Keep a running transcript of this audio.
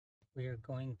We are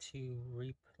going to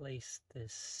replace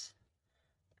this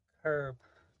curb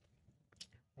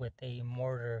with a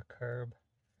mortar curb.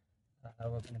 We're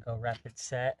going to go rapid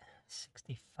set,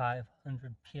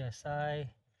 6,500 psi.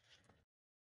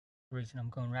 The reason I'm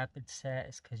going rapid set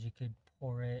is because you could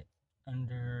pour it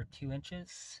under 2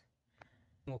 inches.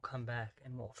 We'll come back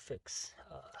and we'll fix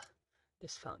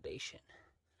this foundation.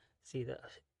 See, the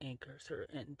anchors are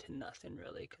into nothing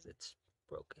really because it's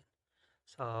broken.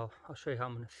 So I'll show you how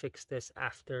I'm going to fix this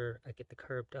after I get the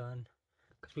curb done,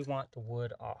 because we want the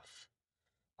wood off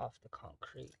the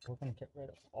concrete. We're going to get rid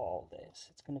of all this.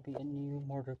 It's going to be a new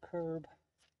mortar curb.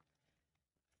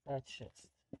 That's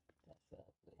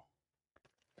ugly.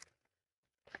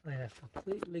 Oh yeah,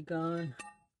 completely gone.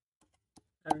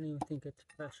 I don't even think it's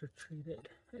pressure treated.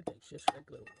 I think it's just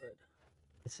regular wood.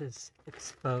 This is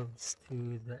exposed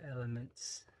to the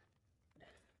elements.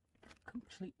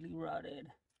 Completely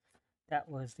rotted. That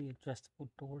was the adjustable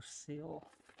door sill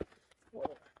for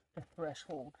the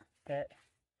threshold that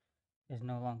is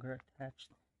no longer attached.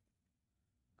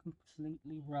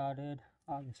 Completely rotted.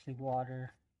 Obviously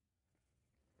water.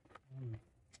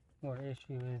 More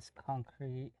issue is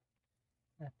concrete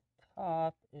at the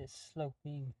top is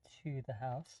sloping to the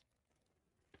house.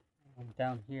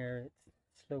 Down here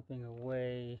it's sloping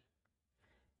away,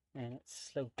 and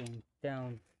it's sloping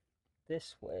down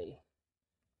this way,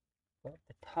 but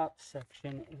the top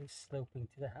section is sloping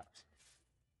to the house.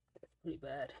 That's pretty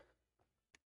bad.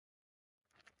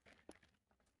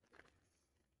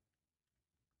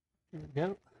 There we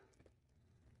go.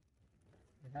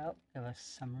 Get it out. Give us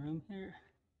some room here.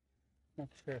 Make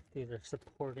sure if these are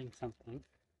supporting something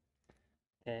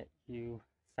that you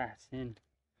fasten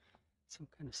some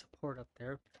kind of support up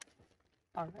there.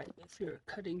 Alright, if you're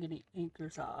cutting any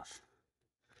anchors off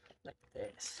like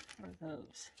this or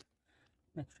those,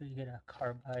 make sure you get a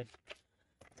carbide,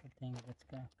 something that's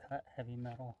going to cut heavy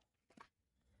metal.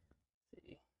 Let's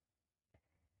see.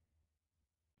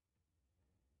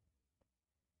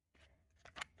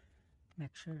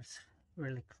 Make sure it's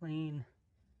really clean.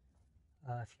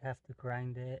 If you have to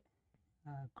grind it,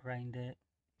 grind it.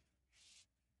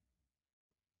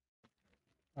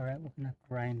 Alright, we're going to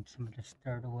grind some of this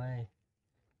dirt away.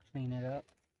 Clean it up.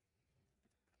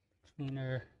 The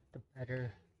cleaner, the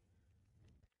better.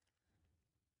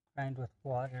 Grind with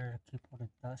water to keep all the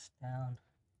dust down.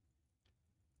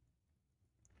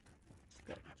 Just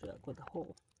got a jug with a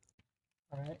hole.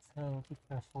 Alright, so be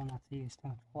careful not to use too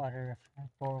much water if you're in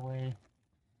a doorway.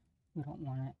 We don't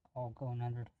want it all going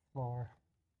under the floor.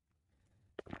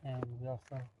 And we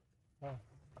also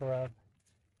scrub.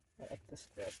 I like to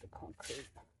scrub the concrete.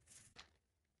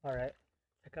 Alright,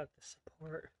 check out the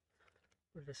support.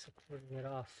 We're just supporting it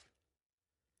off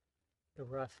the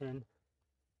rough end.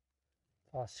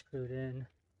 It's all screwed in.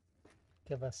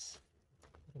 Give us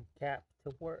a little gap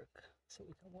to work so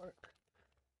we can work.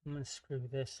 I'm going to screw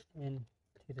this in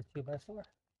to the 2x4.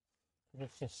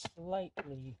 It's just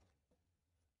slightly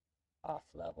off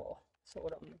level. So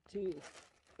what I'm going to do,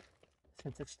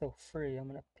 since it's still free, I'm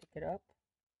going to pick it up.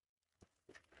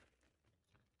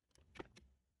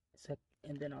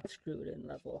 And then I'll screw it in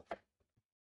level.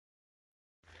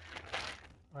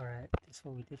 Alright, this is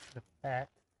what we did for the back.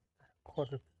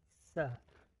 Quarter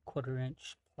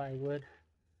inch plywood.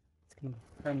 It's going to be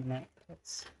permanent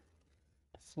because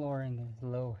the flooring is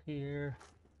low here,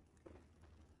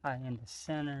 high in the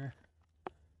center,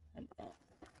 and then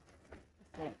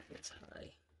the floor is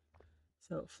high.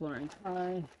 So flooring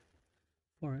high,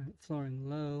 flooring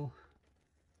low.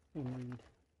 We need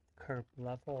curb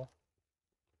level.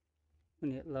 We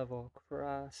need it level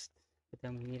across, but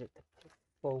then we need it to pitch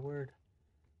forward.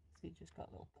 So you just got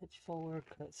a little pitch forward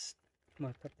because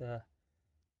when I put the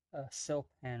sill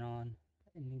pan on,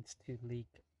 it needs to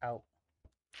leak out.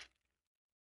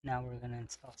 Now we're going to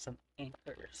install some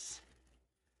anchors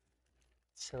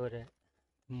so that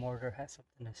the mortar has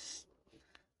something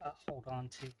to hold on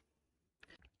to.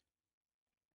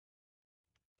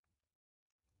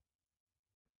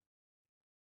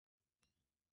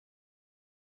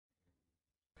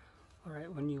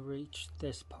 Alright, when you reach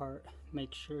this part,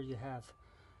 make sure you have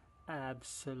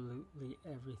absolutely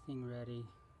everything ready,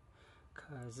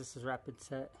 because this is rapid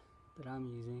set that I'm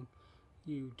using.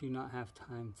 You do not have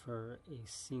time for a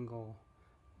single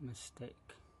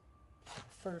mistake.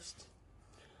 First,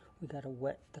 we gotta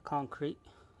wet the concrete.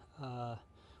 We'll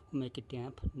make it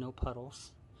damp, no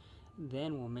puddles.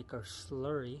 Then we'll make our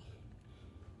slurry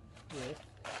with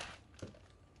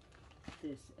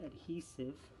this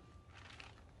adhesive.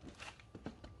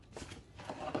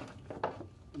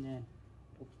 And then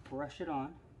we'll brush it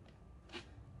on.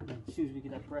 And then as soon as we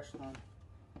get that brushed on,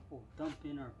 we'll dump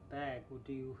in our bag. We'll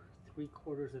do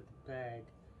 3/4 of the bag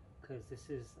because this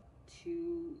is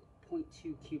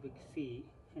 2.2 cubic feet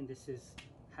and this is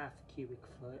half cubic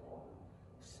foot.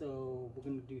 So we're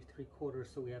going to do 3/4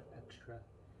 so we have extra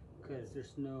because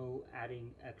there's no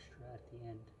adding extra at the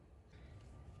end.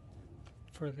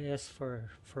 For this, for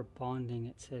bonding,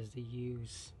 it says to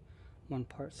use 1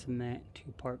 part cement,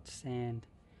 2 parts sand,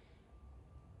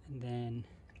 and then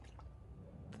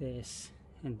this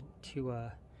into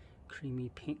a creamy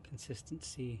paint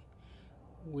consistency.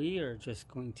 We are just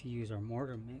going to use our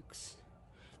mortar mix.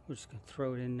 We're just going to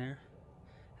throw it in there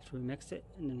after we mix it,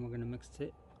 and then we're going to mix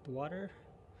it with the water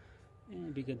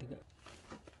and be good to go.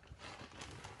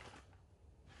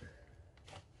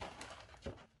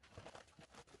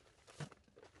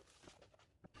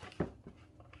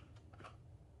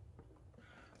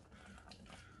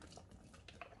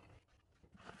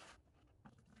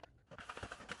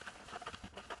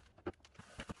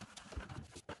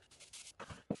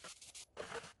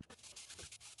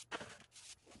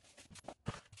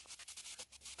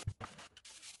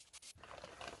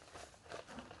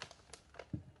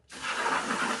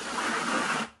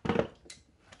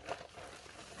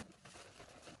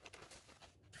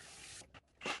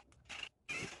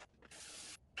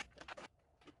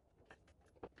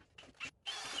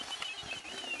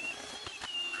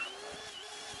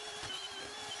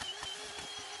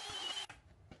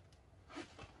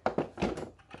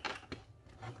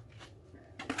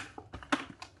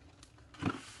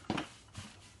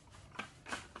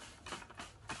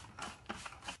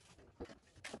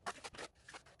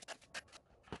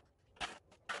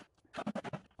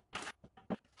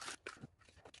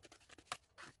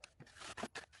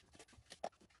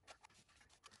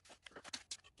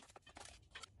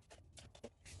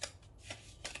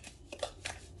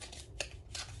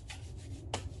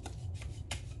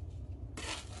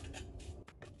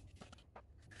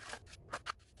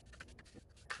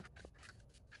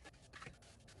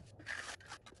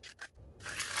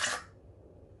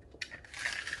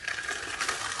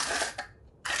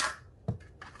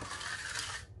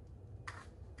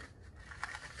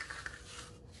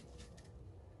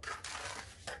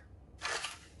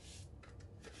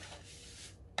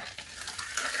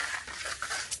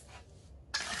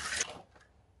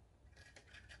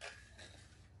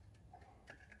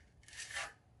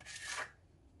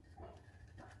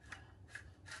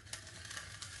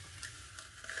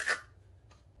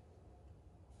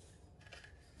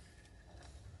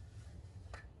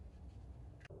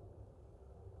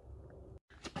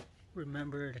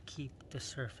 Remember to keep the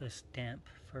surface damp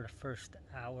for the first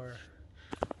hour.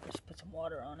 Just put some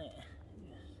water on it.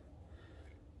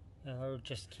 Or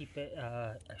just keep it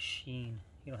a sheen.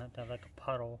 You don't have to have like a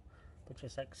puddle, but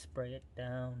just like spray it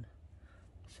down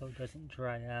so it doesn't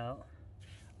dry out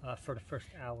for the first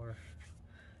hour.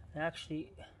 I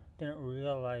actually didn't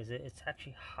realize it. It's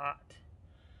actually hot.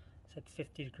 It's like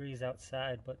 50 degrees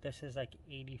outside, but this is like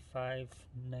 85,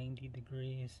 90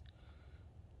 degrees.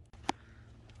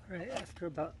 Alright, after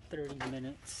about 30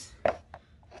 minutes,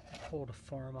 pull the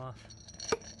form off.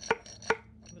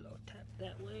 Give a little tap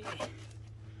that way.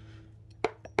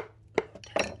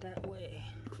 Tap that way.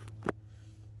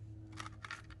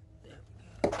 There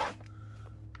we go.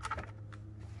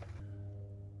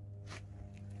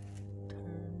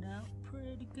 Turned out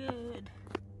pretty good.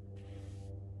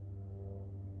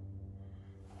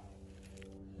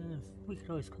 And we could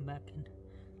always come back and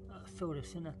fill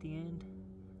this in at the end.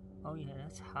 Oh yeah,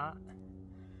 that's hot.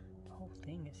 The whole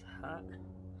thing is hot.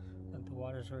 Like the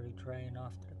water's already drying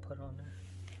off that I put on there.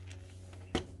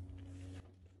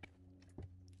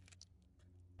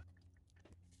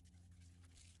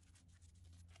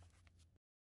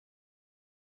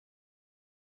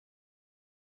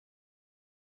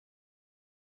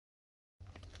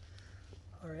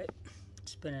 Alright,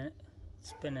 it's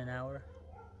been an hour.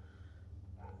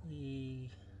 We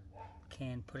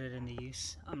can put it into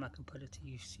use. I'm not gonna put it to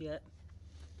use yet.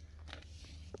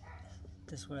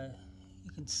 This way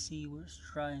you can see where it's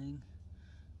drying.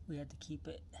 We had to keep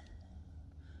it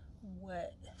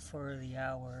wet for the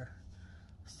hour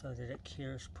so that it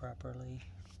cures properly.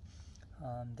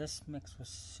 This mix was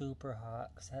super hot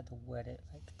because I had to wet it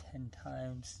like 10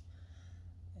 times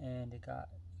and it got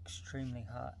extremely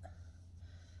hot.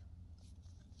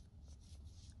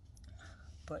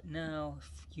 But now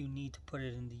if you need to put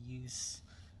it into use,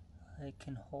 it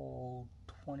can hold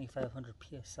 2500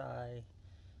 psi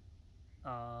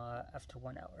after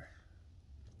 1 hour.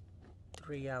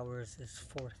 3 hours is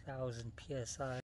 4000 psi.